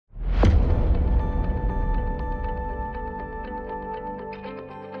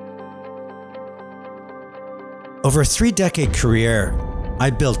Over a 3-decade career, I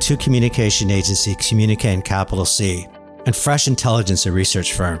built 2 communication agencies, Communicate and Capital C, and Fresh Intelligence, a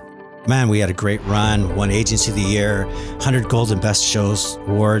research firm. Man, we had a great run, won Agency of the Year, 100 Golden Best Shows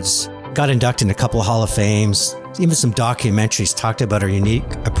awards, got inducted in a couple of Hall of Fames, even some documentaries talked about our unique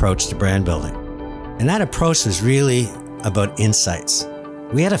approach to brand building. And that approach was really about insights.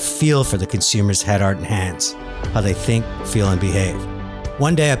 We had a feel for the consumer's head, heart, and hands, how they think, feel, and behave.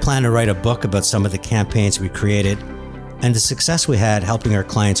 One day I plan to write a book about some of the campaigns we created and the success we had helping our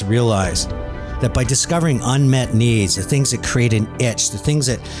clients realize that by discovering unmet needs, the things that create an itch, the things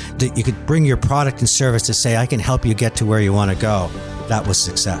that you could bring your product and service to say, I can help you get to where you want to go, that was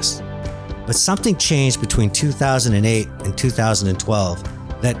success. But something changed between 2008 and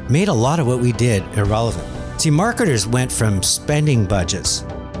 2012 that made a lot of what we did irrelevant. See, marketers went from spending budgets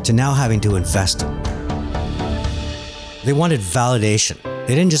to now having to invest them. They wanted validation.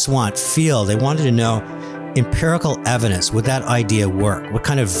 They didn't just want feel. They wanted to know empirical evidence. Would that idea work? What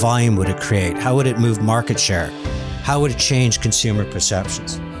kind of volume would it create? How would it move market share? How would it change consumer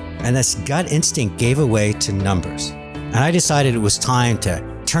perceptions? And this gut instinct gave way to numbers. And I decided it was time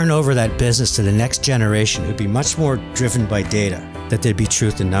to turn over that business to the next generation who'd be much more driven by data, that there'd be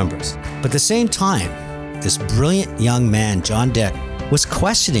truth in numbers. But at the same time, this brilliant young man, John Dick, was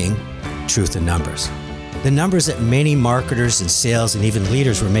questioning truth in numbers. The numbers that many marketers and sales and even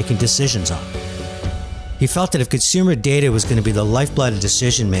leaders were making decisions on. He felt that if consumer data was going to be the lifeblood of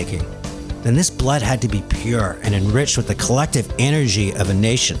decision making, then this blood had to be pure and enriched with the collective energy of a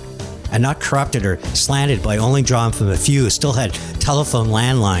nation and not corrupted or slanted by only drawing from a few who still had telephone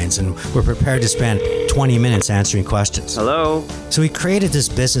landlines and were prepared to spend 20 minutes answering questions. Hello? So he created this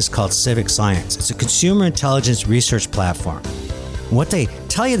business called Civic Science. It's a consumer intelligence research platform. What they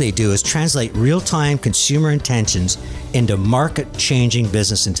tell you they do is translate real-time consumer intentions into market-changing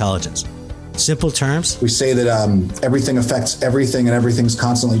business intelligence. Simple terms. We say that everything affects everything and everything's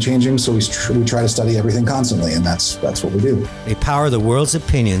constantly changing, so we try to study everything constantly, and that's what we do. They power the world's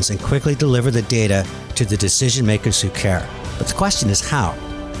opinions and quickly deliver the data to the decision makers who care. But the question is how?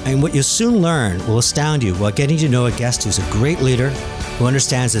 And what you'll soon learn will astound you while getting to know a guest who's a great leader, who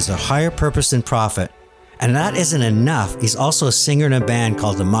understands there's a higher purpose than profit. And that isn't enough. He's also a singer in a band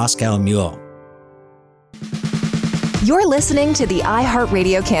called the Moscow Mule. You're listening to the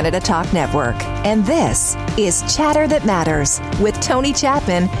iHeartRadio Canada Talk Network, and this is Chatter That Matters with Tony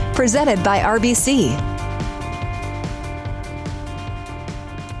Chapman, presented by RBC.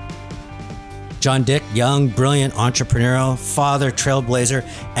 John Dick, young, brilliant, entrepreneurial, father, trailblazer,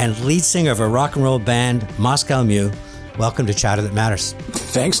 and lead singer of a rock and roll band, Moscow Mule. Welcome to Chatter That Matters.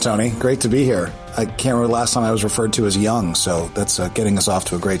 Thanks, Tony. Great to be here. I can't remember the last time I was referred to as young, so that's getting us off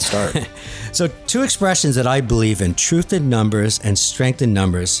to a great start. So 2 expressions that I believe in, truth in numbers and strength in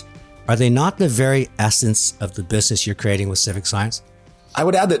numbers, are they not the very essence of the business you're creating with Civic Science? I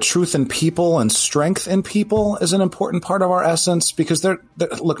would add that truth in people and strength in people is an important part of our essence because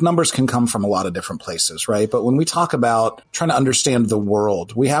look, numbers can come from a lot of different places, right? But when we talk about trying to understand the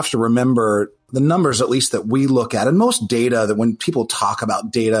world, we have to remember the numbers, at least that we look at, and most data that when people talk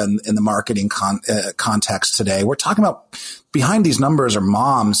about data in the marketing context today, we're talking about behind these numbers are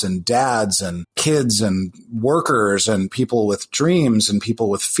moms and dads and kids and workers and people with dreams and people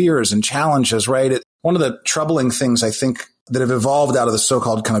with fears and challenges, right? One of the troubling things I think that have evolved out of the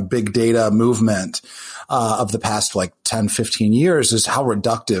so-called kind of big data movement of the past like 10, 15 years is how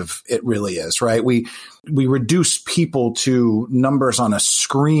reductive it really is, right? We reduce people to numbers on a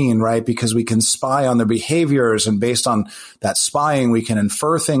screen, right? Because we can spy on their behaviors, and based on that spying, we can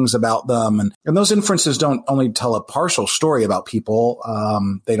infer things about them. And those inferences don't only tell a partial story about people.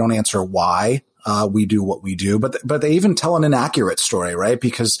 They don't answer why we do what we do, but they even tell an inaccurate story, right?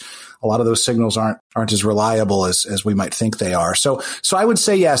 Because a lot of those signals aren't as reliable as we might think they are. So I would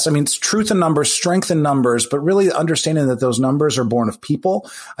say yes. I mean, it's truth in numbers, strength in numbers, but really understanding that those numbers are born of people,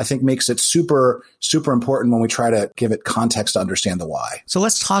 I think makes it super, super important when we try to give it context to understand the why. So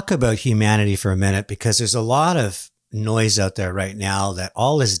let's talk about humanity for a minute, because there's a lot of noise out there right now that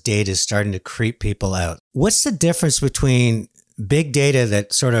all this data is starting to creep people out. What's the difference between big data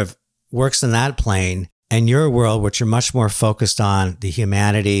that sort of works in that plane and your world, which are much more focused on the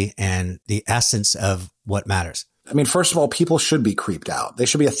humanity and the essence of what matters? I mean, first of all, people should be creeped out. They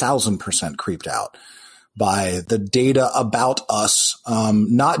should be 1,000% creeped out by the data about us,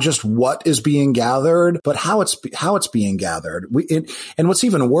 not just what is being gathered, but how it's being gathered. And what's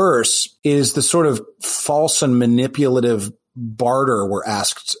even worse is the sort of false and manipulative barter we're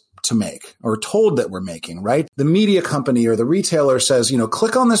asked to make or told that we're making, right? The media company or the retailer says,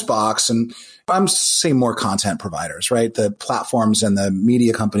 click on this box, and I'm saying more content providers, right? The platforms and the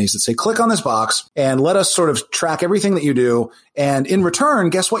media companies that say, click on this box and let us sort of track everything that you do. And in return,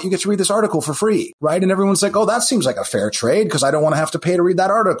 guess what? You get to read this article for free, right? And everyone's like, oh, that seems like a fair trade because I don't want to have to pay to read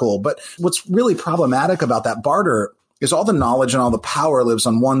that article. But what's really problematic about that barter is all the knowledge and all the power lives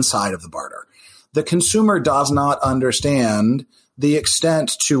on one side of the barter. The consumer does not understand the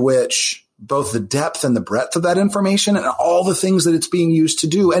extent to which both the depth and the breadth of that information and all the things that it's being used to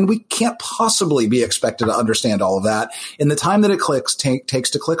do. And we can't possibly be expected to understand all of that in the time that it takes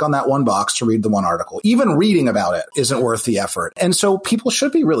to click on that one box to read the one article. Even reading about it isn't worth the effort. And so people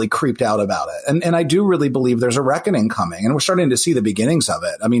should be really creeped out about it. And I do really believe there's a reckoning coming, and we're starting to see the beginnings of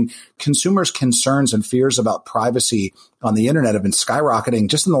it. I mean, consumers' concerns and fears about privacy on the internet have been skyrocketing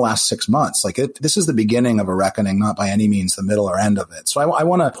just in the last 6 months. This is the beginning of a reckoning, not by any means the middle or end of it. So I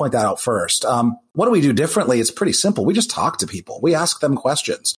want to point that out first. What do we do differently? It's pretty simple. We just talk to people. We ask them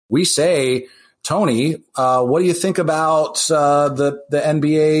questions. We say, Tony, what do you think about the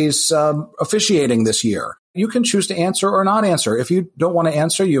NBA's officiating this year? You can choose to answer or not answer. If you don't want to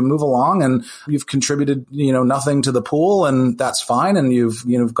answer, you move along, and you've contributed, nothing to the pool, and that's fine. And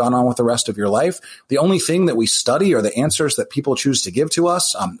you've gone on with the rest of your life. The only thing that we study are the answers that people choose to give to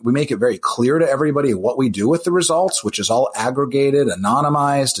us. We make it very clear to everybody what we do with the results, which is all aggregated,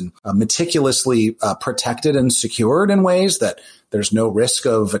 anonymized, and meticulously protected and secured in ways that there's no risk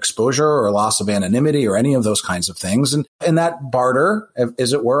of exposure or loss of anonymity or any of those kinds of things. And in that barter,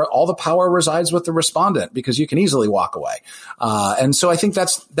 as it were, all the power resides with the respondent because you can easily walk away. And so I think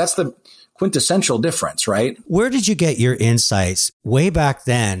that's the quintessential difference, right? Where did you get your insights way back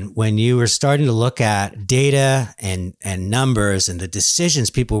then when you were starting to look at data and numbers and the decisions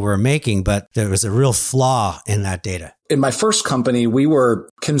people were making, but there was a real flaw in that data? In my first company, we were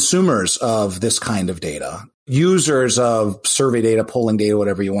consumers of this kind of data. Users of survey data, polling data,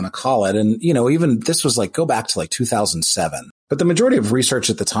 whatever you want to call it. And, even this was go back to 2007. But the majority of research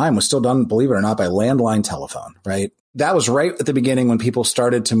at the time was still done, believe it or not, by landline telephone, right? That was right at the beginning when people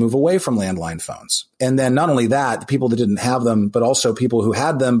started to move away from landline phones. And then not only that, the people that didn't have them, but also people who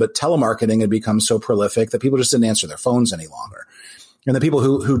had them, but telemarketing had become so prolific that people just didn't answer their phones any longer. And the people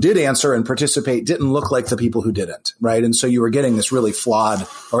who did answer and participate didn't look like the people who didn't, right? And so you were getting this really flawed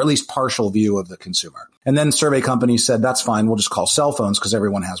or at least partial view of the consumer. And then survey companies said, that's fine, we'll just call cell phones because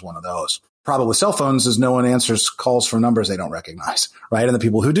everyone has one of those. Problem with cell phones is no one answers calls from numbers they don't recognize, right? And the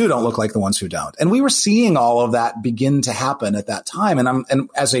people who do don't look like the ones who don't. And we were seeing all of that begin to happen at that time. And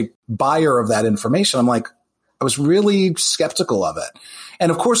as a buyer of that information, I was really skeptical of it.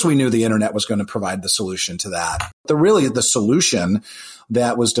 And of course, we knew the internet was going to provide the solution to that. The solution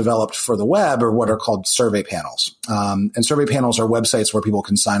that was developed for the web are what are called survey panels. And survey panels are websites where people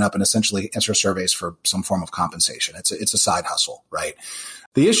can sign up and essentially answer surveys for some form of compensation. It's a side hustle, right?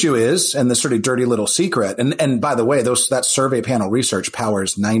 The issue is, and the sort of dirty little secret, and by the way, that survey panel research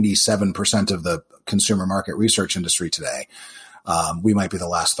powers 97% of the consumer market research industry today. We might be the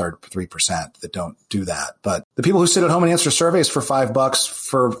last 3% that don't do that. But the people who sit at home and answer surveys for $5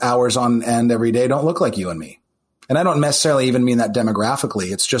 for hours on end every day don't look like you and me. And I don't necessarily even mean that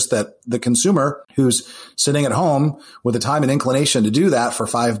demographically. It's just that the consumer who's sitting at home with the time and inclination to do that for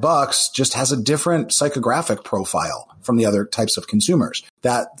 $5 just has a different psychographic profile from the other types of consumers.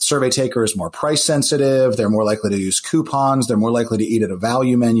 That survey taker is more price sensitive. They're more likely to use coupons. They're more likely to eat at a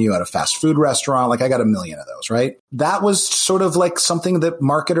value menu at a fast food restaurant. I got a million of those, right? That was sort of something that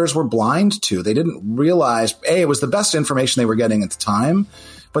marketers were blind to. They didn't realize, it was the best information they were getting at the time,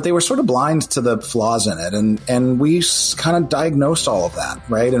 but they were sort of blind to the flaws in it. And we kind of diagnosed all of that,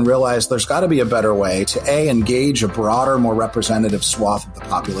 right? And realized there's got to be a better way to engage a broader, more representative swath of the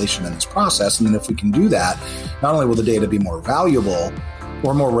population in this process. And then if we can do that, not only will the data be more valuable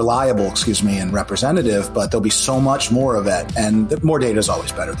or more reliable, and representative, but there'll be so much more of it. And more data is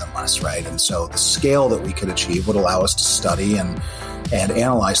always better than less, right? And so the scale that we could achieve would allow us to study and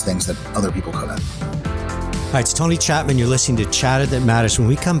analyze things that other people couldn't. Hi, it's Tony Chapman. You're listening to Chatter That Matters. When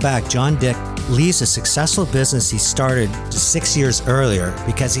we come back, John Dick leaves a successful business he started just 6 years earlier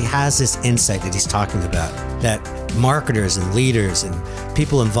because he has this insight that he's talking about, that marketers and leaders and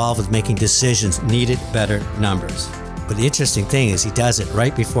people involved with making decisions needed better numbers. But the interesting thing is he does it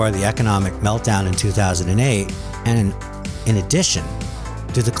right before the economic meltdown in 2008. And in addition,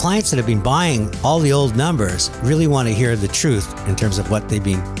 do the clients that have been buying all the old numbers really want to hear the truth in terms of what they've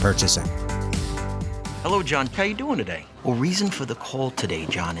been purchasing? Hello, John. How you doing today? Well, reason for the call today,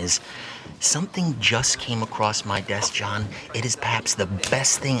 John, is something just came across my desk, John. It is perhaps the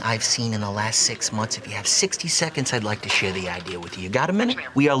best thing I've seen in the last 6 months. If you have 60 seconds, I'd like to share the idea with you. You got a minute?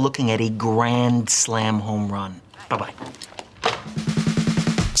 We are looking at a grand slam home run. Bye-bye.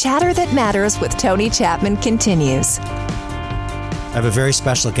 Chatter That Matters with Tony Chapman continues. I have a very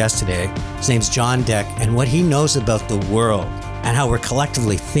special guest today. His name's John Deck, and what he knows about the world and how we're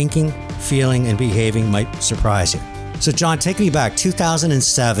collectively thinking, feeling, and behaving might surprise you. So John, take me back.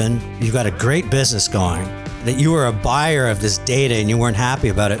 2007, you've got a great business going, that you were a buyer of this data and you weren't happy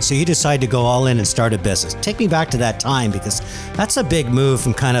about it. So you decided to go all in and start a business. Take me back to that time, because that's a big move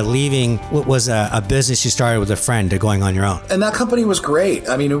from kind of leaving what was a business you started with a friend to going on your own. And that company was great.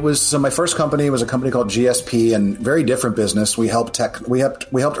 I mean, it was my first company was a company called GSP, and very different business. We helped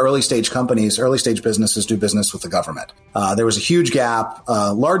early stage companies, early stage businesses do business with the government. There was a huge gap.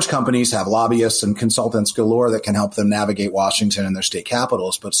 Large companies have lobbyists and consultants galore that can help them navigate Washington and their state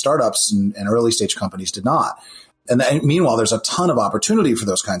capitals, but startups and early stage companies did not. And meanwhile, there's a ton of opportunity for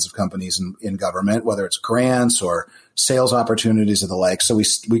those kinds of companies in government, whether it's grants or sales opportunities or the like. So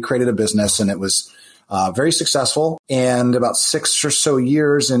we created a business, and it was very successful. And about 6 or so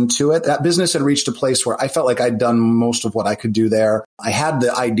years into it, that business had reached a place where I felt like I'd done most of what I could do there. I had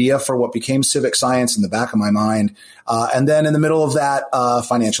the idea for what became Civic Science in the back of my mind. And then in the middle of that,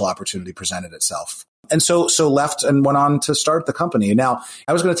 financial opportunity presented itself. And so left and went on to start the company. Now,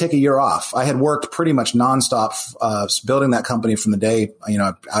 I was going to take a year off. I had worked pretty much nonstop, building that company from the day,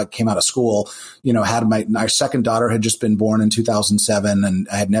 I came out of school, had our second daughter had just been born in 2007, and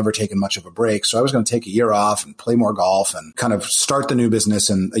I had never taken much of a break. So I was going to take a year off and play more golf and kind of start the new business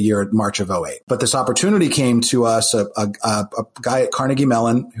in March of 2008. But this opportunity came to us, a guy at Carnegie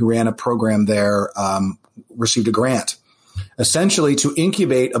Mellon who ran a program there, received a grant, essentially to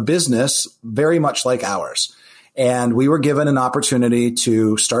incubate a business very much like ours. And we were given an opportunity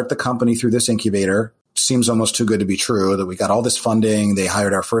to start the company through this incubator. Seems almost too good to be true that we got all this funding. They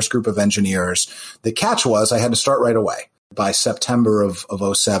hired our first group of engineers. The catch was I had to start right away. By September of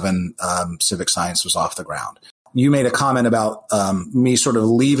 2007, Civic Science was off the ground. You made a comment about me sort of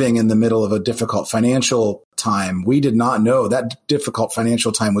leaving in the middle of a difficult financial time. We did not know that difficult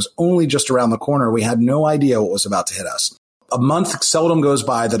financial time was only just around the corner. We had no idea what was about to hit us. A month seldom goes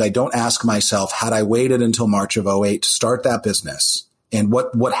by that I don't ask myself, had I waited until March of 2008 to start that business, and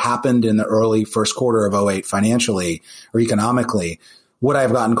what happened in the early first quarter of 2008 financially or economically, would I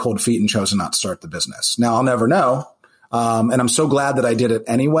have gotten cold feet and chosen not to start the business? Now, I'll never know. And I'm so glad that I did it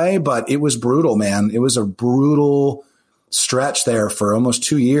anyway, but it was brutal, man. It was a brutal stretch there for almost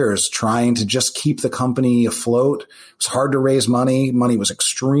 2 years trying to just keep the company afloat. It was hard to raise money. Money was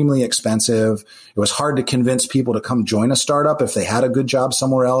extremely expensive. It was hard to convince people to come join a startup if they had a good job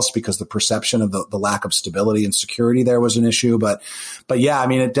somewhere else, because the perception of the lack of stability and security there was an issue. But yeah, I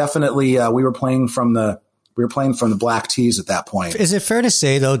mean, it definitely, we were playing from the black tees at that point. Is it fair to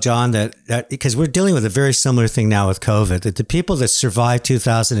say, though, John, that because we're dealing with a very similar thing now with COVID, that the people that survived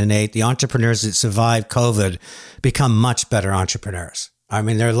 2008, the entrepreneurs that survived COVID, become much better entrepreneurs? I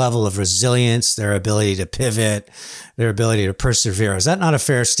mean, their level of resilience, their ability to pivot, their ability to persevere. Is that not a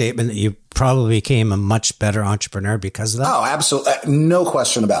fair statement that you probably became a much better entrepreneur because of that? Oh, absolutely. No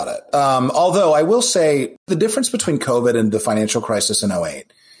question about it. Although I will say the difference between COVID and the financial crisis in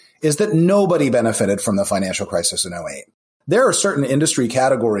 2008 is that nobody benefited from the financial crisis in 2008. There are certain industry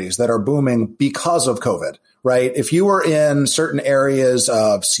categories that are booming because of COVID, right? If you were in certain areas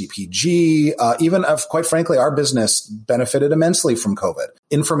of CPG, even of, quite frankly, our business benefited immensely from COVID.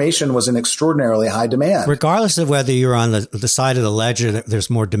 Information was in extraordinarily high demand. Regardless of whether you're on the side of the ledger that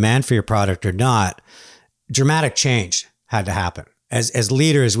there's more demand for your product or not, dramatic change had to happen. As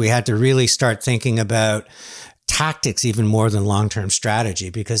leaders, we had to really start thinking about tactics even more than long-term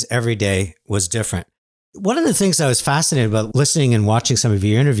strategy, because every day was different. One of the things I was fascinated about listening and watching some of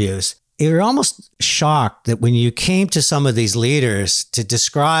your interviews, you were almost shocked that when you came to some of these leaders to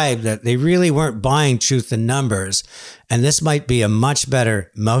describe that they really weren't buying truth in numbers, and this might be a much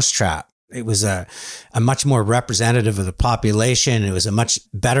better mousetrap. It was a much more representative of the population. It was a much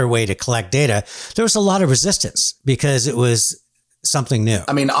better way to collect data. There was a lot of resistance because it was something new.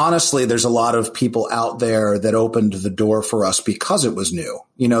 I mean, honestly, there's a lot of people out there that opened the door for us because it was new.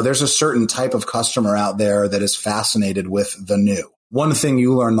 There's a certain type of customer out there that is fascinated with the new. One thing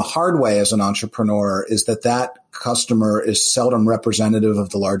you learn the hard way as an entrepreneur is that customer is seldom representative of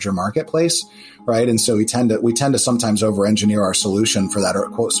the larger marketplace, right? And so we tend to sometimes over-engineer our solution for that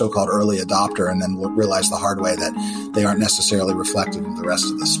quote so-called early adopter, and then realize the hard way that they aren't necessarily reflective of the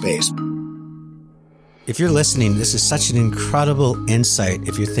rest of the space. If you're listening, this is such an incredible insight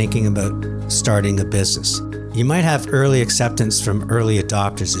if you're thinking about starting a business. You might have early acceptance from early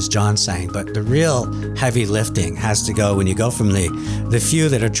adopters, as John's saying, but the real heavy lifting has to go when you go from the few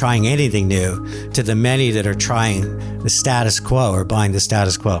that are trying anything new to the many that are trying the status quo or buying the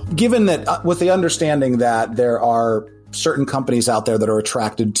status quo. Given that, with the understanding that there are certain companies out there that are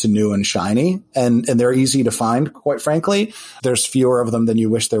attracted to new and shiny, and they're easy to find, quite frankly. There's fewer of them than you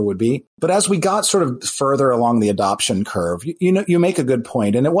wish there would be. But as we got sort of further along the adoption curve, you make a good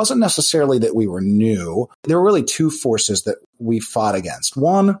point. And it wasn't necessarily that we were new. There were really two forces that we fought against.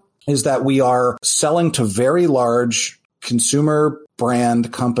 One is that we are selling to very large consumer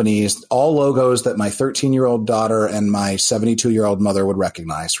brand companies, all logos that my 13-year-old daughter and my 72-year-old mother would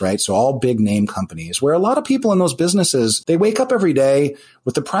recognize, right? So all big name companies where a lot of people in those businesses, they wake up every day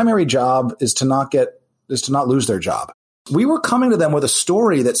with the primary job is to not lose their job. We were coming to them with a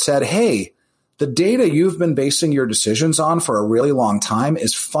story that said, hey, the data you've been basing your decisions on for a really long time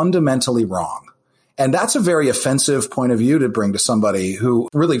is fundamentally wrong. And that's a very offensive point of view to bring to somebody who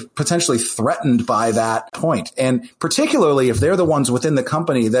really potentially threatened by that point. And particularly if they're the ones within the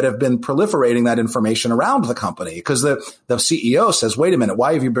company that have been proliferating that information around the company, because the CEO says, wait a minute,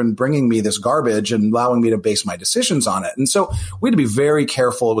 why have you been bringing me this garbage and allowing me to base my decisions on it? And so we had to be very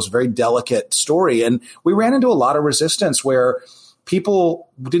careful. It was a very delicate story. And we ran into a lot of resistance where people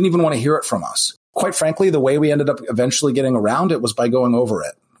didn't even want to hear it from us. Quite frankly, the way we ended up eventually getting around it was by going over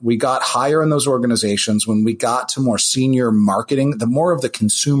it. We got higher in those organizations when we got to more senior marketing, the more of the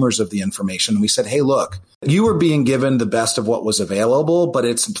consumers of the information. We said, hey, look, you were being given the best of what was available, but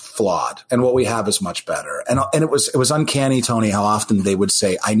it's flawed. And what we have is much better. And it was uncanny, Tony, how often they would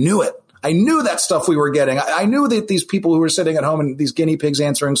say, I knew it. I knew that stuff we were getting. I knew that these people who were sitting at home and these guinea pigs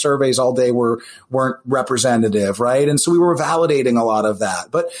answering surveys all day weren't representative, right? And so we were validating a lot of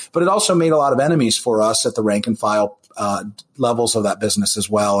that. But it also made a lot of enemies for us at the rank and file levels of that business as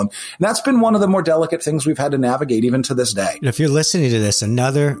well. And that's been one of the more delicate things we've had to navigate even to this day. If you're listening to this,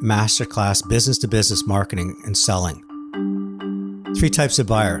 another masterclass, business to business marketing and selling. 3 types of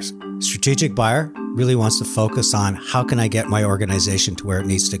buyers. Strategic buyer really wants to focus on how can I get my organization to where it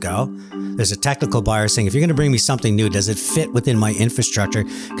needs to go. There's a technical buyer saying, if you're going to bring me something new, does it fit within my infrastructure?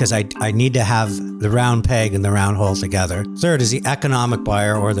 Because I need to have the round peg and the round hole together. Third is the economic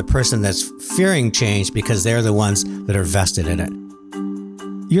buyer, or the person that's fearing change because they're the ones that are vested in it.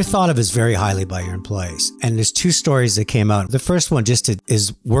 You're thought of as very highly by your employees. And there's 2 stories that came out. The first one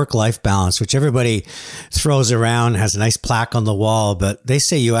is work-life balance, which everybody throws around, has a nice plaque on the wall, but they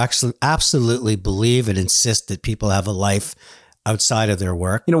say you actually absolutely believe and insist that people have a life outside of their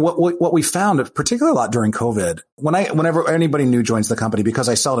work. You know, what we found, particularly a lot during COVID, whenever anybody new joins the company, because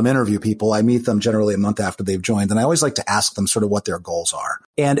I seldom interview people, I meet them generally a month after they've joined. And I always like to ask them sort of what their goals are.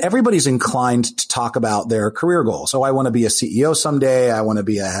 And everybody's inclined to talk about their career goals. So I want to be a CEO someday. I want to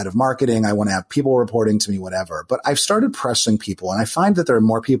be a head of marketing. I want to have people reporting to me, whatever. But I've started pressing people, and I find that there are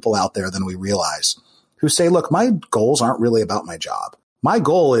more people out there than we realize who say, look, my goals aren't really about my job. My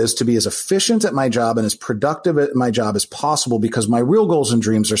goal is to be as efficient at my job and as productive at my job as possible, because my real goals and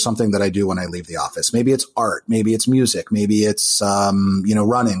dreams are something that I do when I leave the office. Maybe it's art, maybe it's music, maybe it's,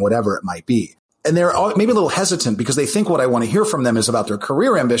 running, whatever it might be. And they're maybe a little hesitant because they think what I want to hear from them is about their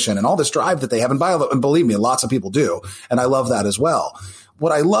career ambition and all this drive that they have. And believe me, lots of people do. And I love that as well.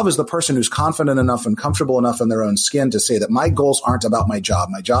 What I love is the person who's confident enough and comfortable enough in their own skin to say that my goals aren't about my job.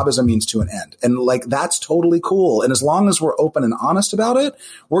 My job is a means to an end. And that's totally cool. And as long as we're open and honest about it,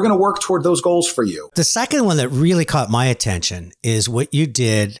 we're going to work toward those goals for you. The second one that really caught my attention is what you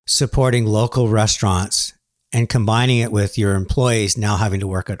did supporting local restaurants and combining it with your employees now having to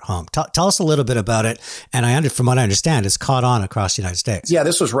work at home. Tell us a little bit about it. And from what I understand, it's caught on across the United States. Yeah,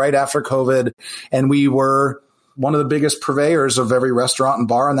 this was right after COVID. And we were one of the biggest purveyors of every restaurant and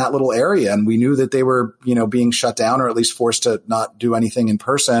bar in that little area. And we knew that they were, being shut down or at least forced to not do anything in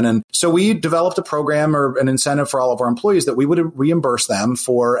person. And so we developed a program or an incentive for all of our employees that we would reimburse them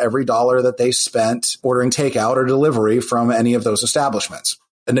for every dollar that they spent ordering takeout or delivery from any of those establishments.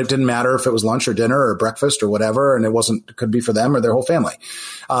 And it didn't matter if it was lunch or dinner or breakfast or whatever. And it could be for them or their whole family.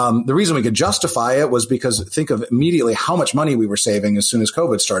 The reason we could justify it was because think of immediately how much money we were saving as soon as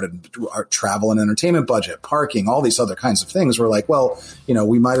COVID started. Our travel and entertainment budget, parking, all these other kinds of things. We're like, well,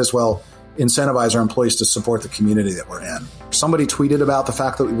 we might as well incentivize our employees to support the community that we're in. Somebody tweeted about the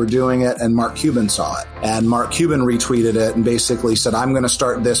fact that we were doing it, and Mark Cuban saw it. And Mark Cuban retweeted it and basically said, I'm going to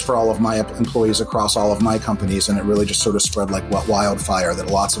start this for all of my employees across all of my companies. And it really just sort of spread like wildfire, that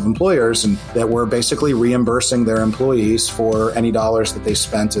lots of employers and that were basically reimbursing their employees for any dollars that they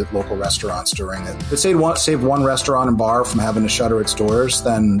spent at local restaurants during it. If it saved one restaurant and bar from having to shutter its doors,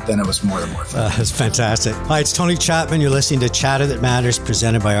 then it was more than worth it. That's fantastic. Hi, it's Tony Chapman. You're listening to Chatter That Matters,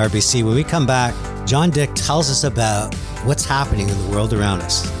 presented by RBC. When we come back, John Dick tells us about what's happening in the world around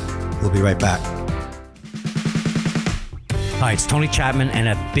us. We'll be right back. Hi, it's Tony Chapman, and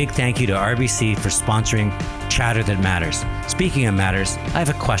a big thank you to RBC for sponsoring Chatter That Matters. Speaking of matters, I have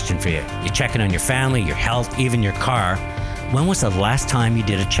a question for you. You're checking on your family, your health, even your car. When was the last time you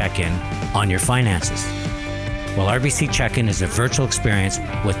did a check-in on your finances? Well, RBC Check-In is a virtual experience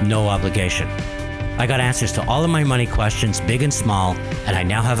with no obligation. I got answers to all of my money questions, big and small, and I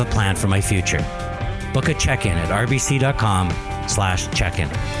now have a plan for my future. Book a check-in at rbc.com/check-in.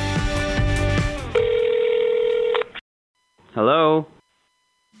 Hello?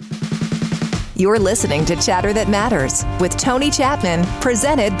 You're listening to Chatter That Matters with Tony Chapman,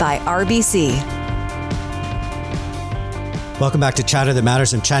 presented by RBC. Welcome back to Chatter That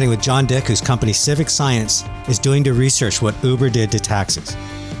Matters. I'm chatting with John Dick, whose company Civic Science is doing to research what Uber did to taxis.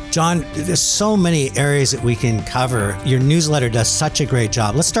 John, there's so many areas that we can cover. Your newsletter does such a great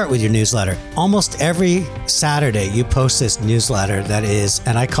job. Let's start with your newsletter. Almost every Saturday, you post this newsletter that is,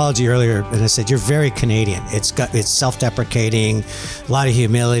 and I called you earlier and I said, you're very Canadian. It's self-deprecating, a lot of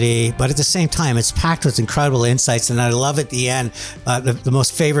humility, but at the same time, it's packed with incredible insights. And I love at the end, the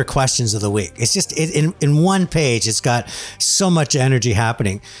most favorite questions of the week. It's just, in one page, it's got so much energy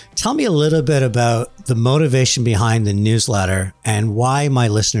happening. Tell me a little bit about the motivation behind the newsletter and why my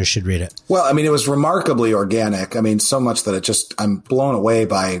listeners should read it. Well, I mean, it was remarkably organic. I mean, so much that I'm blown away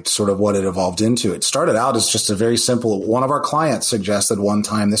by sort of what it evolved into. It started out as just a very simple, one of our clients suggested one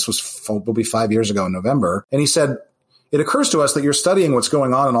time, this will be 5 years ago in November. And he said, it occurs to us that you're studying what's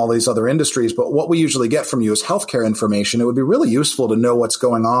going on in all these other industries, but what we usually get from you is healthcare information. It would be really useful to know what's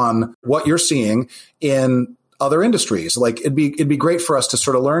going on, what you're seeing in other industries. Like it'd be great for us to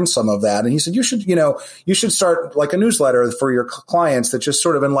sort of learn some of that. And he said, you should start like a newsletter for your clients that just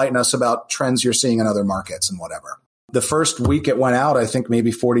sort of enlighten us about trends you're seeing in other markets and whatever. The first week it went out, I think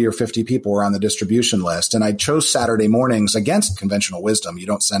maybe 40 or 50 people were on the distribution list. And I chose Saturday mornings against conventional wisdom. You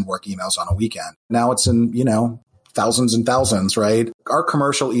don't send work emails on a weekend. Now it's in, thousands and thousands, right? Our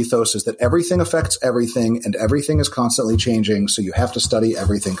commercial ethos is that everything affects everything and everything is constantly changing. So you have to study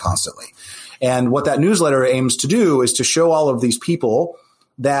everything constantly. And what that newsletter aims to do is to show all of these people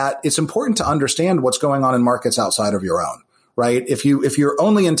that it's important to understand what's going on in markets outside of your own, right? If you're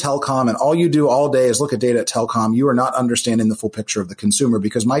only in telecom and all you do all day is look at data at telecom, you are not understanding the full picture of the consumer,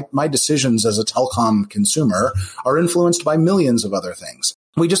 because my decisions as a telecom consumer are influenced by millions of other things.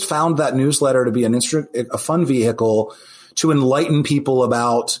 We just found that newsletter to be a fun vehicle to enlighten people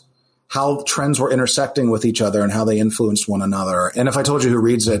about how trends were intersecting with each other and how they influenced one another. And if I told you who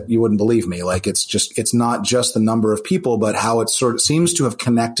reads it, you wouldn't believe me. Like it's not just the number of people, but how it sort of seems to have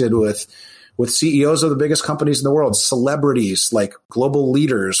connected with CEOs of the biggest companies in the world, celebrities, like global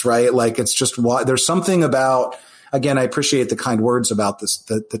leaders, right? Like it's just there's something about, again, I appreciate the kind words about this,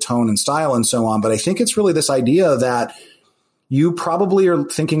 the tone and style and so on, but I think it's really this idea that you probably are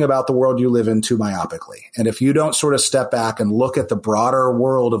thinking about the world you live in too myopically. And if you don't sort of step back and look at the broader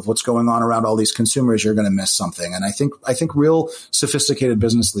world of what's going on around all these consumers, you're going to miss something. And I think real sophisticated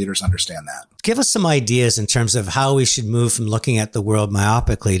business leaders understand that. Give us some ideas in terms of how we should move from looking at the world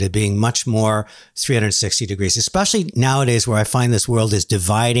myopically to being much more 360 degrees, especially nowadays where I find this world is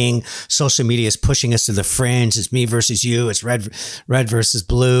dividing. Social media is pushing us to the fringe. It's me versus you. It's red versus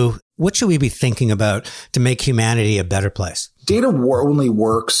blue. What should we be thinking about to make humanity a better place? Data only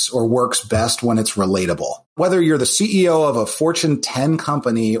works best when it's relatable. Whether you're the CEO of a Fortune 10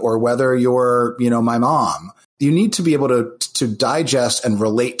 company or whether you're, my mom, you need to be able to digest and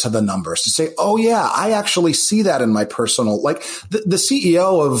relate to the numbers, to say, oh yeah, I actually see that in my personal, like the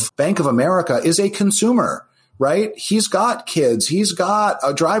CEO of Bank of America is a consumer, right? He's got kids.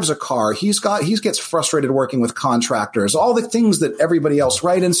 Drives a car. He gets frustrated working with contractors, all the things that everybody else,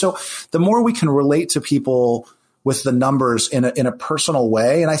 right? And so the more we can relate to people with the numbers in a personal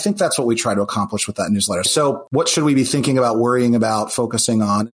way. And I think that's what we try to accomplish with that newsletter. So what should we be thinking about, worrying about, focusing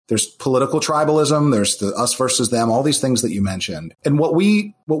on? There's political tribalism. There's the us versus them, all these things that you mentioned. And what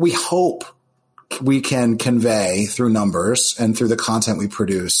we hope we can convey through numbers and through the content we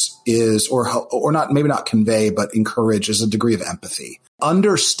produce is, or not, maybe not convey, but encourage, is a degree of empathy.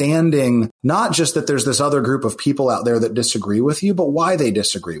 Understanding not just that there's this other group of people out there that disagree with you, but why they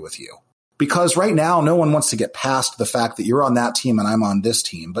disagree with you. Because right now, no one wants to get past the fact that you're on that team and I'm on this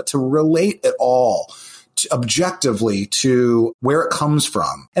team, but to relate it all objectively to where it comes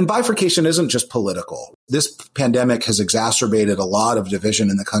from. And bifurcation isn't just political. This pandemic has exacerbated a lot of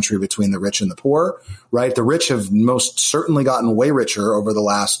division in the country between the rich and the poor, right? The rich have most certainly gotten way richer over the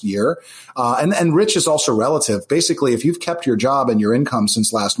last year. And rich is also relative. Basically, if you've kept your job and your income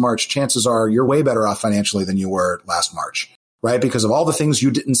since last March, chances are you're way better off financially than you were last March, right? Because of all the things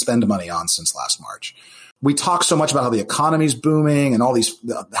you didn't spend money on since last March. We talk so much about how the economy's booming and all these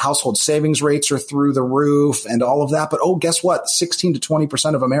household savings rates are through the roof and all of that. But guess what? 16 to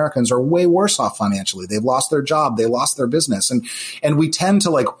 20% of Americans are way worse off financially. They've lost their job. They lost their business. And we tend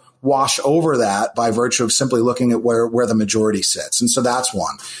to wash over that by virtue of simply looking at where the majority sits. And so that's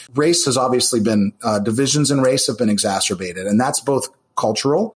one. Race has obviously been, divisions in race have been exacerbated. And that's both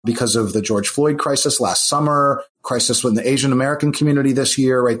cultural because of the George Floyd crisis last summer, crisis within the Asian American community this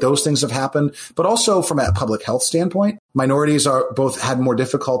year, right? Those things have happened, but also from a public health standpoint, minorities are both had more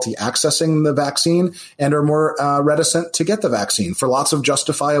difficulty accessing the vaccine and are more reticent to get the vaccine for lots of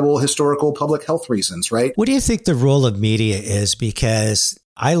justifiable historical public health reasons, right? What do you think the role of media is? Because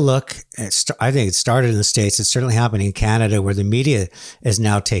I think it started in the States. It's certainly happening in Canada where the media is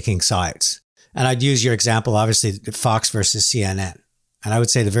now taking sides. And I'd use your example, obviously, Fox versus CNN. And I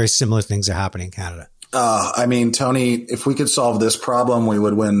would say the very similar things are happening in Canada. Tony, if we could solve this problem, we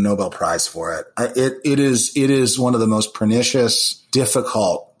would win a Nobel Prize for it. It is one of the most pernicious,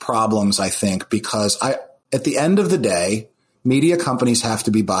 difficult problems, I think, because at the end of the day, media companies have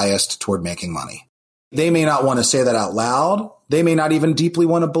to be biased toward making money. They may not want to say that out loud. They may not even deeply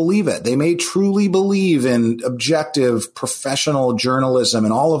want to believe it. They may truly believe in objective, professional journalism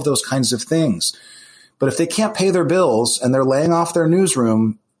and all of those kinds of things. But if they can't pay their bills and they're laying off their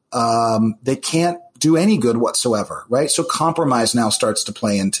newsroom, they can't do any good whatsoever, right? So compromise now starts to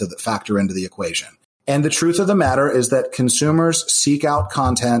factor into the equation. And the truth of the matter is that consumers seek out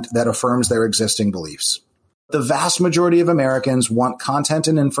content that affirms their existing beliefs. The vast majority of Americans want content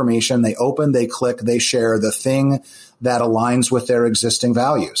and information. They open, they click, they share the thing that aligns with their existing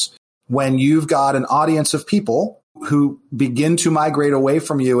values. When you've got an audience of people who begin to migrate away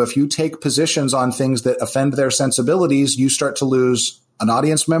from you, if you take positions on things that offend their sensibilities, you start to lose an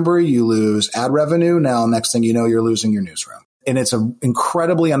audience member, you lose ad revenue. Now, next thing you know, you're losing your newsroom. And it's an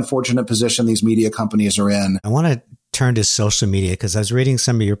incredibly unfortunate position these media companies are in. I want to turn to social media because I was reading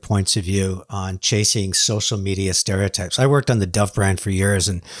some of your points of view on chasing social media stereotypes. I worked on the Dove brand for years,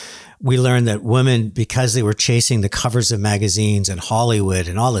 and we learned that women, because they were chasing the covers of magazines and Hollywood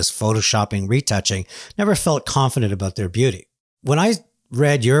and all this photoshopping, retouching, never felt confident about their beauty. When I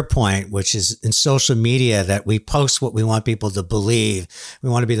read your point, which is in social media that we post what we want people to believe. We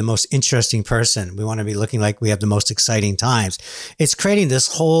want to be the most interesting person. We want to be looking like we have the most exciting times. It's creating this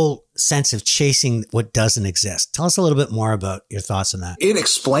whole sense of chasing what doesn't exist. Tell us a little bit more about your thoughts on that. It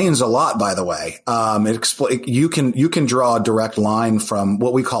explains a lot, by the way. You can draw a direct line from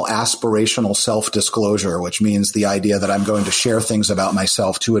what we call aspirational self-disclosure, which means the idea that I'm going to share things about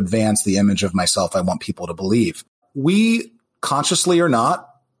myself to advance the image of myself I want people to believe. We, consciously or not,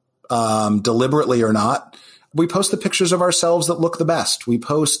 deliberately or not, we post the pictures of ourselves that look the best. We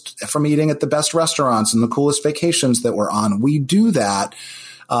post from eating at the best restaurants and the coolest vacations that we're on. We do that,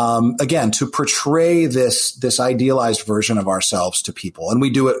 again, to portray this idealized version of ourselves to people. And we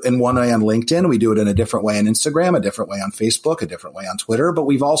do it in one way on LinkedIn. We do it in a different way on Instagram, a different way on Facebook, a different way on Twitter. But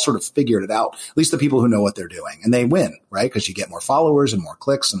we've all sort of figured it out, at least the people who know what they're doing. And they win, right? Because you get more followers and more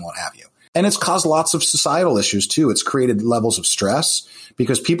clicks and what have you. And it's caused lots of societal issues too. It's created levels of stress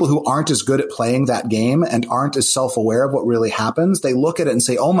because people who aren't as good at playing that game and aren't as self-aware of what really happens, they look at it and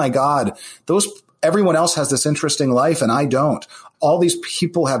say, oh my God, everyone else has this interesting life and I don't. All these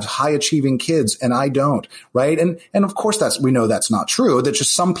people have high achieving kids and I don't, right? And of course we know that's not true, that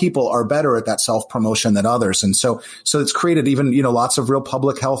just some people are better at that self-promotion than others. And so it's created even, lots of real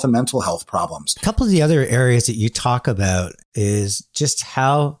public health and mental health problems. A couple of the other areas that you talk about is just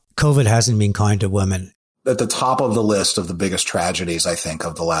how COVID hasn't been kind to women. At the top of the list of the biggest tragedies, I think,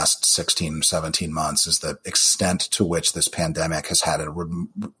 of the last 16, 17 months is the extent to which this pandemic has had a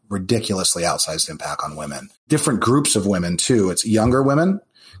ridiculously outsized impact on women. Different groups of women, too. It's younger women,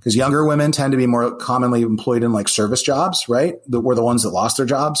 because younger women tend to be more commonly employed in like service jobs, right? That were the ones that lost their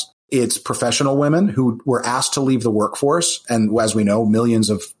jobs. It's professional women who were asked to leave the workforce. And as we know, millions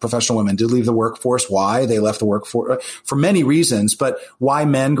of professional women did leave the workforce. Why? They left the workforce for many reasons, but why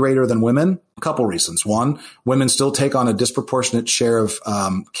men greater than women? A couple reasons. One, women still take on a disproportionate share of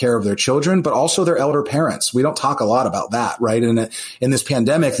care of their children, but also their elder parents. We don't talk a lot about that, right? In this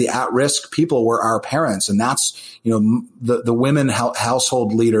pandemic, the at-risk people were our parents. And that's, the women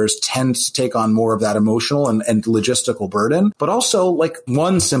household leaders tend to take on more of that emotional and logistical burden. But also, like,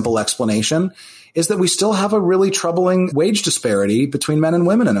 one simple explanation is that we still have a really troubling wage disparity between men and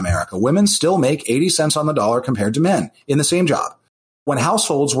women in America. Women still make 80 cents on the dollar compared to men in the same job. When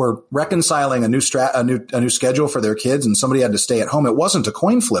households were reconciling a new schedule for their kids and somebody had to stay at home, it wasn't a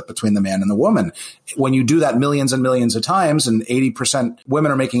coin flip between the man and the woman. When you do that millions and millions of times and 80%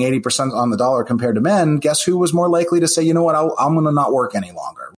 women are making 80% on the dollar compared to men, guess who was more likely to say, you know what, I'm going to not work any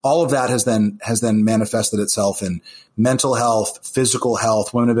longer. All of that has then manifested itself in mental health, physical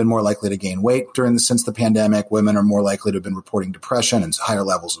health. Women have been more likely to gain weight since the pandemic. Women are more likely to have been reporting depression and higher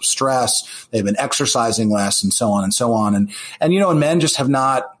levels of stress. They've been exercising less and so on and so on. And men just have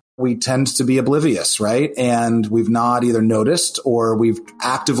not, we tend to be oblivious, right? And we've not either noticed or we've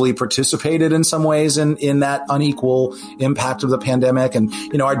actively participated in some ways in that unequal impact of the pandemic. And,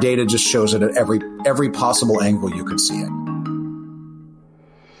 our data just shows it at every possible angle you could see it.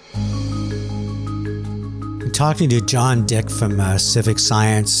 Talking to John Dick from Civic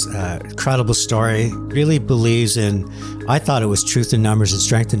Science, incredible story, really believes in, I thought it was truth in numbers and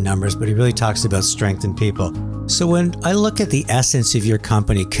strength in numbers, but he really talks about strength in people. So when I look at the essence of your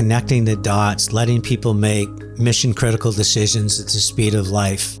company, connecting the dots, letting people make mission critical decisions at the speed of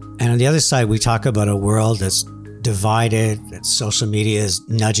life. And on the other side, we talk about a world that's divided, that social media is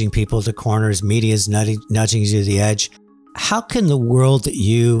nudging people to corners, media is nudging you to the edge. How can the world that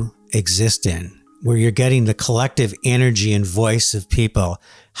you exist in, where you're getting the collective energy and voice of people,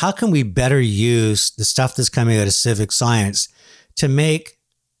 how can we better use the stuff that's coming out of Civic Science to make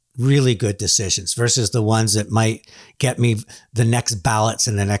really good decisions versus the ones that might get me the next ballots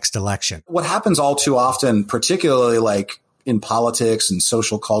in the next election? What happens all too often, particularly like in politics and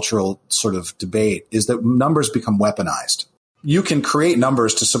social cultural sort of debate, is that numbers become weaponized. You can create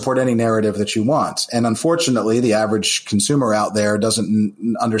numbers to support any narrative that you want. And unfortunately, the average consumer out there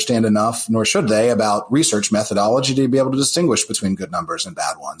doesn't understand enough, nor should they, about research methodology to be able to distinguish between good numbers and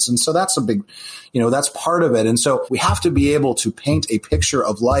bad ones. And so that's a big, that's part of it. And so we have to be able to paint a picture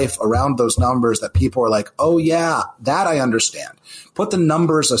of life around those numbers that people are like, oh yeah, that I understand. Put the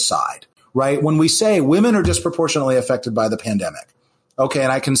numbers aside, right? When we say women are disproportionately affected by the pandemic, okay,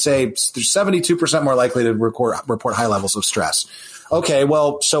 and I can say they're 72% more likely to report high levels of stress. Okay,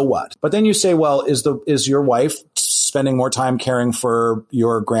 well, so what? But then you say, well, is your wife spending more time caring for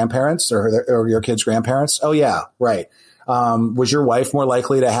your grandparents or your kids' grandparents? Oh yeah, right. Was your wife more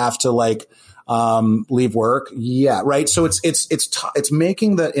likely to have to leave work? Yeah, right. So it's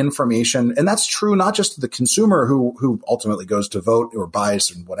making the information, and that's true not just to the consumer who ultimately goes to vote or buys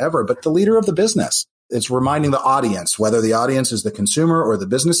and whatever, but the leader of the business. It's reminding the audience, whether the audience is the consumer or the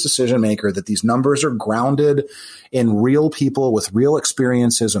business decision maker, that these numbers are grounded in real people with real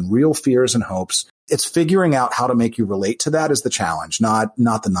experiences and real fears and hopes. It's figuring out how to make you relate to that is the challenge, not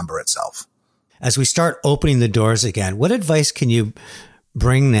the number itself. As we start opening the doors again, what advice can you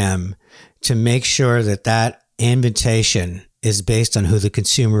bring them to make sure that invitation is based on who the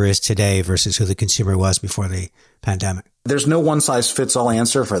consumer is today versus who the consumer was before the pandemic? There's no one size fits all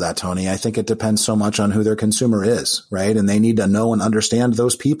answer for that, Tony. I think it depends so much on who their consumer is, right? And they need to know and understand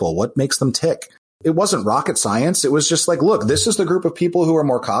those people. What makes them tick? It wasn't rocket science. It was just like, look, this is the group of people who are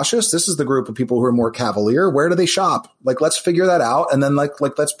more cautious. This is the group of people who are more cavalier. Where do they shop? Let's figure that out. And then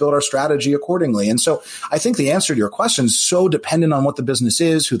let's build our strategy accordingly. And so I think the answer to your question is so dependent on what the business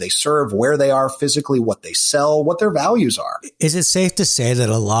is, who they serve, where they are physically, what they sell, what their values are. Is it safe to say that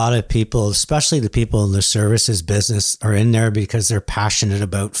a lot of people, especially the people in the services business, are in there because they're passionate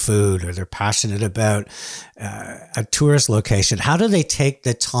about food or they're passionate about a tourist location? How do they take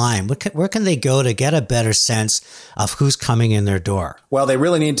the time? Where can they go to get a better sense of who's coming in their door? Well, they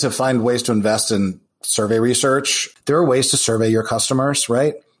really need to find ways to invest in survey research. There are ways to survey your customers,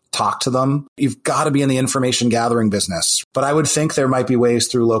 right? Talk to them. You've got to be in the information gathering business. But I would think there might be ways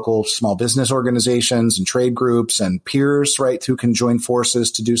through local small business organizations and trade groups and peers, right, who can join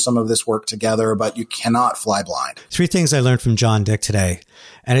forces to do some of this work together, but you cannot fly blind. 3 things I learned from John Dick today.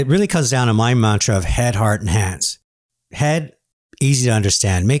 And it really comes down to my mantra of head, heart, and hands. Head, easy to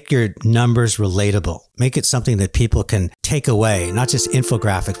understand. Make your numbers relatable. Make it something that people can take away, not just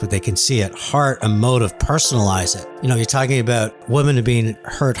infographics, but they can see it, heart, emotive, personalize it. You know, you're talking about women being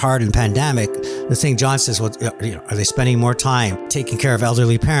hurt hard in the pandemic. The thing John says, well, you know, are they spending more time taking care of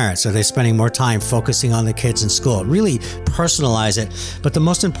elderly parents? Are they spending more time focusing on the kids in school? Really personalize it. But the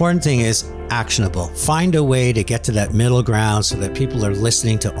most important thing is actionable. Find a way to get to that middle ground so that people are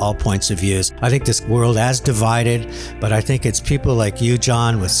listening to all points of views. I think this world has divided, but I think it's people like you,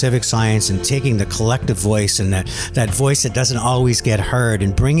 John, with civic science and taking the collective voice and that voice that doesn't always get heard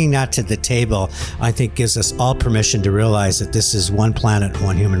and bringing that to the table, I think gives us all permission to realize that this is one planet,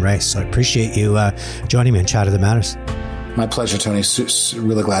 one human race. So I appreciate you joining me on Chatter That Matters. My pleasure, Tony.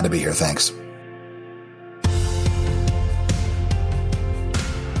 Really glad to be here. Thanks.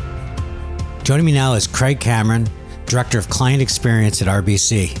 Joining me now is Craig Cameron, Director of Client Experience at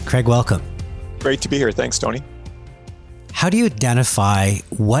RBC. Craig, welcome. Great to be here. Thanks, Tony. How do you identify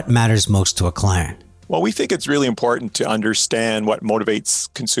what matters most to a client? Well, we think it's really important to understand what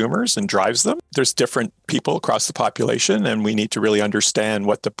motivates consumers and drives them. There's different people across the population, and we need to really understand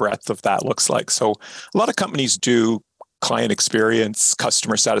what the breadth of that looks like. So a lot of companies do client experience,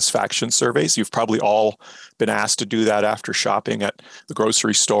 customer satisfaction surveys. You've probably all been asked to do that after shopping at the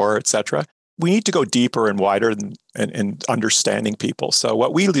grocery store, et cetera. We need to go deeper and wider in understanding people. So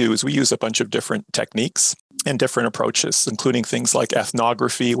what we do is we use a bunch of different techniques and different approaches, including things like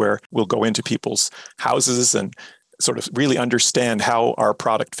ethnography, where we'll go into people's houses and sort of really understand how our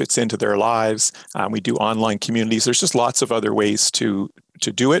product fits into their lives. We do online communities. There's just lots of other ways to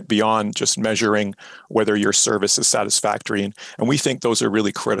do it beyond just measuring whether your service is satisfactory. And we think those are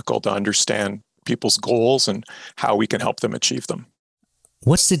really critical to understand people's goals and how we can help them achieve them.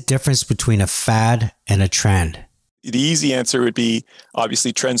 What's the difference between a fad and a trend? The easy answer would be,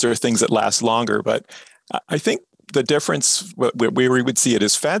 obviously, trends are things that last longer. But I think the difference where we would see it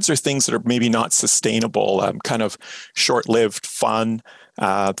is fads are things that are maybe not sustainable, kind of short-lived fun,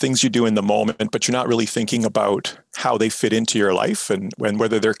 things you do in the moment, but you're not really thinking about how they fit into your life and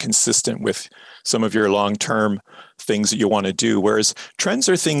whether they're consistent with some of your long-term things that you want to do. Whereas trends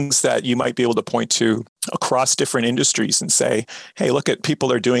are things that you might be able to point to across different industries and say, hey, look at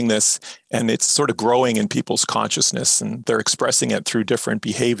people are doing this, and it's sort of growing in people's consciousness, and they're expressing it through different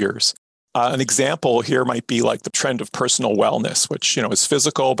behaviors. An example here might be like the trend of personal wellness, which, you know, is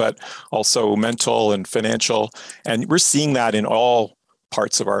physical, but also mental and financial. And we're seeing that in all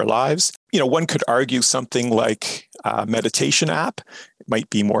parts of our lives. You know, one could argue something like a meditation app might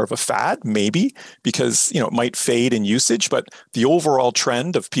be more of a fad, maybe, because, you know, it might fade in usage, but the overall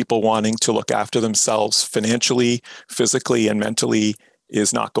trend of people wanting to look after themselves financially, physically, and mentally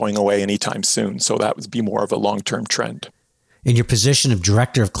is not going away anytime soon. So that would be more of a long-term trend. In your position of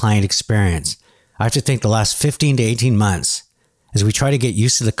Director of Client Experience, I have to think the last 15 to 18 months, as we try to get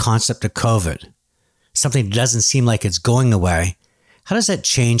used to the concept of COVID, something that doesn't seem like it's going away, how does that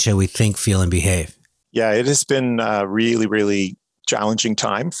change how we think, feel, and behave? Yeah, it has been a really, really challenging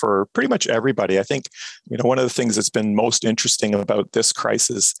time for pretty much everybody. I think, you know, one of the things that's been most interesting about this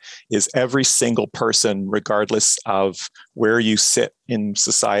crisis is every single person, regardless of where you sit in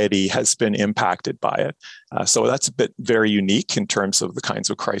society, has been impacted by it. So that's a bit very unique in terms of the kinds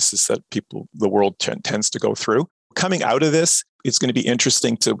of crisis that the world tends to go through. Coming out of this, it's going to be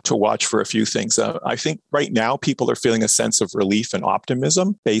interesting to watch for a few things. I think right now people are feeling a sense of relief and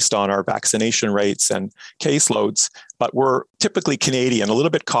optimism based on our vaccination rates and caseloads, but we're typically Canadian, a little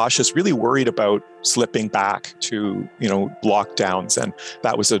bit cautious, really worried about slipping back to, you know, lockdowns. And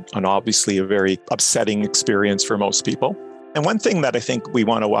that was obviously a very upsetting experience for most people. And one thing that I think we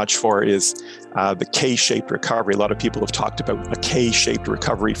want to watch for is the K-shaped recovery. A lot of people have talked about a K-shaped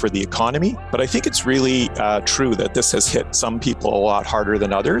recovery for the economy, but I think it's really true that this has hit some people a lot harder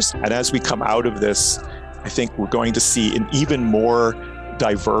than others. And as we come out of this, I think we're going to see an even more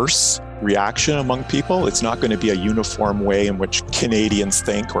diverse reaction among people. It's not going to be a uniform way in which Canadians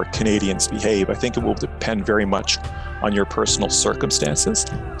think or Canadians behave. I think it will depend very much on your personal circumstances.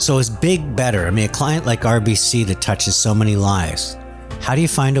 So is big better? I mean, a client like RBC that touches so many lives, how do you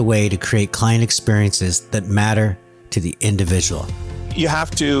find a way to create client experiences that matter to the individual? You have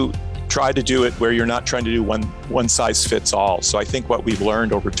to try to do it where you're not trying to do one size fits all. So I think what we've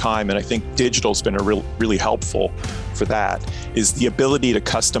learned over time, and I think digital's been really helpful for that, is the ability to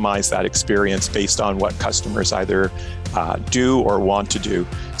customize that experience based on what customers either do or want to do.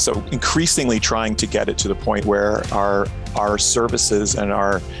 So increasingly trying to get it to the point where our services and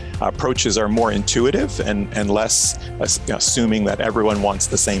our approaches are more intuitive and less assuming that everyone wants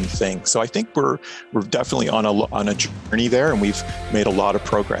the same thing. So I think we're definitely on a journey there, and we've made a lot of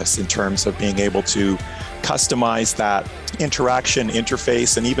progress in terms of being able to customize that interaction,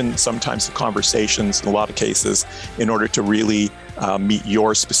 interface, and even sometimes the conversations in a lot of cases in order to really meet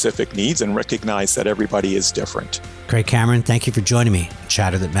your specific needs and recognize that everybody is different. Craig Cameron, thank you for joining me.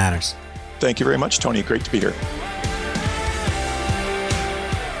 Chatter That Matters. Thank you very much, Tony. Great to be here.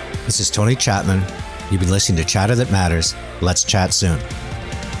 This is Tony Chapman. You've been listening to Chatter That Matters. Let's chat soon.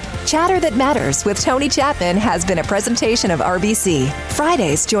 Chatter That Matters with Tony Chapman has been a presentation of RBC.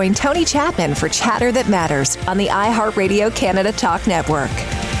 Fridays, join Tony Chapman for Chatter That Matters on the iHeartRadio Canada Talk Network.